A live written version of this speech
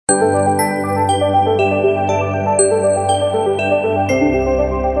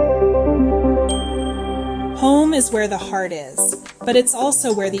is where the heart is, but it's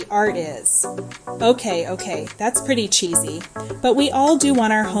also where the art is. Okay, that's pretty cheesy, but we all do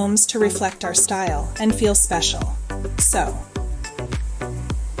want our homes to reflect our style and feel special. So,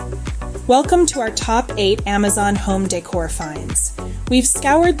 welcome to our top 8 Amazon home decor finds. We've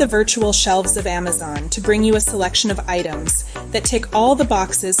scoured the virtual shelves of Amazon to bring you a selection of items that tick all the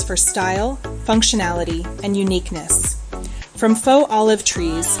boxes for style, functionality, and uniqueness. From faux olive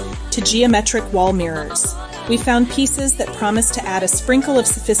trees to geometric wall mirrors, we found pieces that promise to add a sprinkle of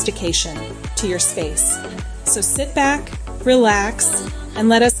sophistication to your space. So sit back, relax, and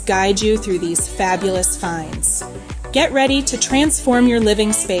let us guide you through these fabulous finds. Get ready to transform your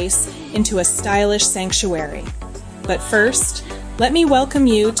living space into a stylish sanctuary. But first, let me welcome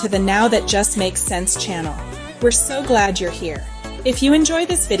you to the Now That Just Makes Sense channel. We're so glad you're here. If you enjoy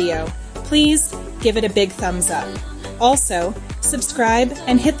this video, please give it a big thumbs up. Also, subscribe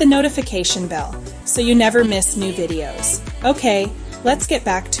and hit the notification bell so you never miss new videos. Okay, let's get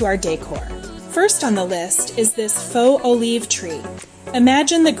back to our decor. First on the list is this faux olive tree.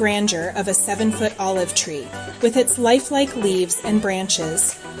 Imagine the grandeur of a 7-foot olive tree with its lifelike leaves and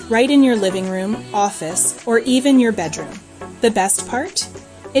branches right in your living room, office, or even your bedroom. The best part?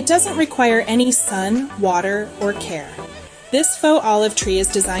 It doesn't require any sun, water, or care. This faux olive tree is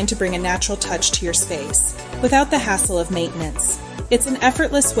designed to bring a natural touch to your space without the hassle of maintenance. It's an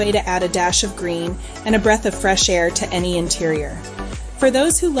effortless way to add a dash of green and a breath of fresh air to any interior. For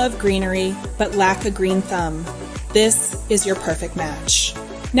those who love greenery but lack a green thumb, this is your perfect match.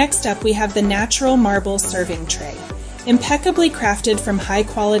 Next up, we have the natural marble serving tray. Impeccably crafted from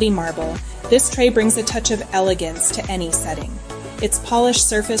high-quality marble, this tray brings a touch of elegance to any setting. Its polished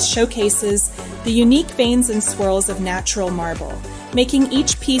surface showcases the unique veins and swirls of natural marble, making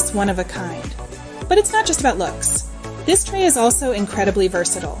each piece one of a kind. But it's not just about looks. This tray is also incredibly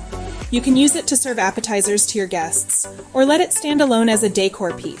versatile. You can use it to serve appetizers to your guests, or let it stand alone as a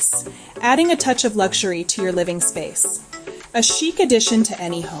decor piece, adding a touch of luxury to your living space. A chic addition to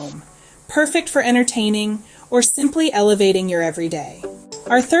any home, perfect for entertaining or simply elevating your everyday.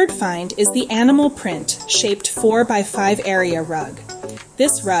 Our third find is the animal print shaped 4x5 area rug.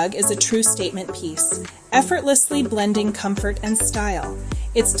 This rug is a true statement piece, effortlessly blending comfort and style.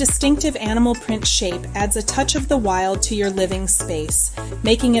 Its distinctive animal print shape adds a touch of the wild to your living space,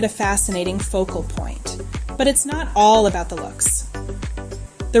 making it a fascinating focal point. But it's not all about the looks.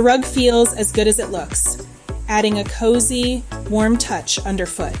 The rug feels as good as it looks, adding a cozy, warm touch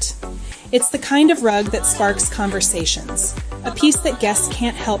underfoot. It's the kind of rug that sparks conversations, a piece that guests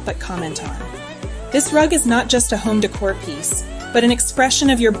can't help but comment on. This rug is not just a home decor piece, but an expression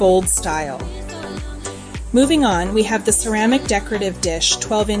of your bold style. Moving on, we have the ceramic decorative dish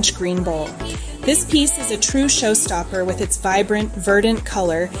 12-inch green bowl. This piece is a true showstopper with its vibrant, verdant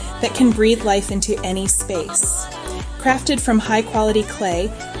color that can breathe life into any space. Crafted from high-quality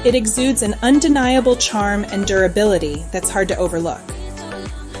clay, it exudes an undeniable charm and durability that's hard to overlook.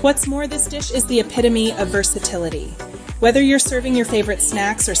 What's more, this dish is the epitome of versatility. Whether you're serving your favorite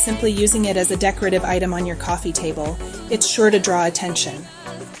snacks or simply using it as a decorative item on your coffee table, it's sure to draw attention.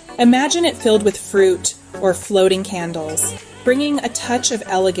 Imagine it filled with fruit or floating candles, bringing a touch of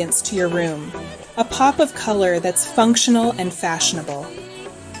elegance to your room, a pop of color that's functional and fashionable.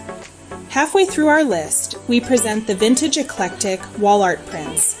 Halfway through our list, we present the Vintage Eclectic Wall Art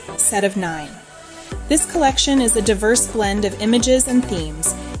Prints, set of 9. This collection is a diverse blend of images and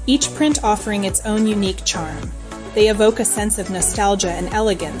themes, each print offering its own unique charm. They evoke a sense of nostalgia and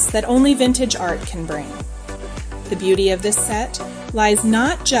elegance that only vintage art can bring. The beauty of this set lies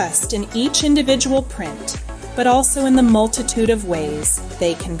not just in each individual print, but also in the multitude of ways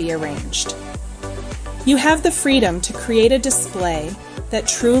they can be arranged. You have the freedom to create a display that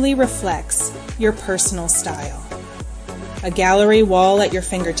truly reflects your personal style. A gallery wall at your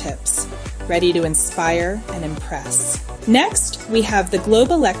fingertips, ready to inspire and impress. Next, we have the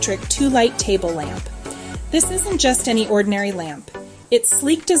Globe Electric 2-light table lamp. This isn't just any ordinary lamp. Its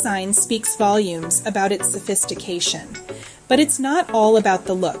sleek design speaks volumes about its sophistication. But it's not all about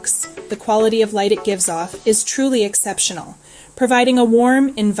the looks. The quality of light it gives off is truly exceptional, providing a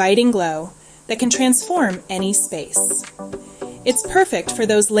warm, inviting glow that can transform any space. It's perfect for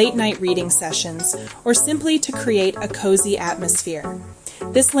those late-night reading sessions or simply to create a cozy atmosphere.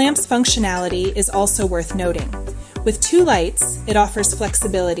 This lamp's functionality is also worth noting. With 2 lights, it offers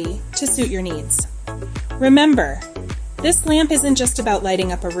flexibility to suit your needs. Remember, this lamp isn't just about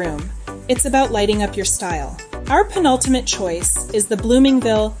lighting up a room, it's about lighting up your style. Our penultimate choice is the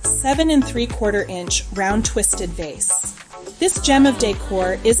Bloomingville 7 3/4 inch round twisted vase. This gem of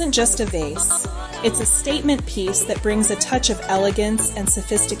decor isn't just a vase, it's a statement piece that brings a touch of elegance and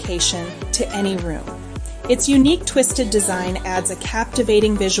sophistication to any room. Its unique twisted design adds a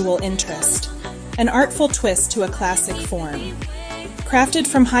captivating visual interest, an artful twist to a classic form. Crafted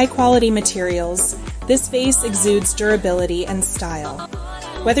from high-quality materials, this vase exudes durability and style.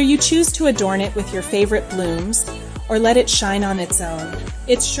 Whether you choose to adorn it with your favorite blooms or let it shine on its own,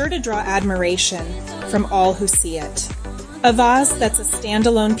 it's sure to draw admiration from all who see it. A vase that's a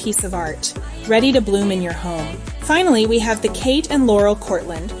standalone piece of art, ready to bloom in your home. Finally, we have the Kate and Laurel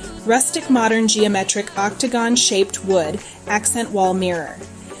Cortland rustic modern geometric octagon-shaped wood accent wall mirror.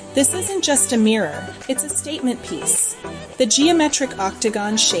 This isn't just a mirror, it's a statement piece. The geometric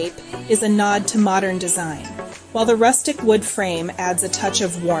octagon shape is a nod to modern design, while the rustic wood frame adds a touch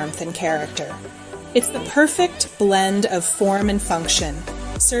of warmth and character. It's the perfect blend of form and function,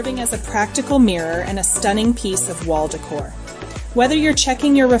 serving as a practical mirror and a stunning piece of wall decor. Whether you're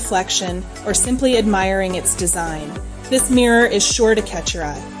checking your reflection or simply admiring its design, this mirror is sure to catch your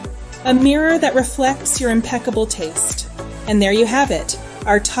eye. A mirror that reflects your impeccable taste. And there you have it,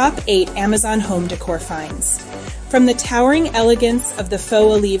 our top 8 Amazon home decor finds. From the towering elegance of the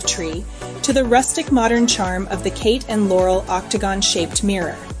faux olive tree to the rustic modern charm of the Kate and Laurel octagon-shaped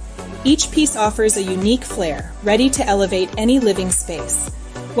mirror. Each piece offers a unique flair, ready to elevate any living space.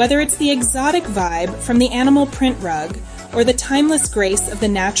 Whether it's the exotic vibe from the animal print rug or the timeless grace of the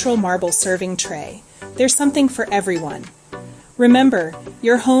natural marble serving tray, there's something for everyone. Remember,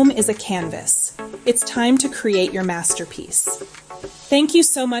 your home is a canvas. It's time to create your masterpiece. Thank you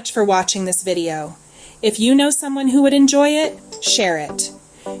so much for watching this video. If you know someone who would enjoy it, share it.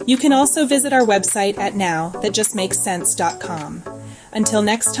 You can also visit our website at nowthatjustmakessense.com. Until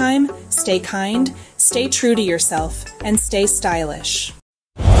next time, stay kind, stay true to yourself, and stay stylish.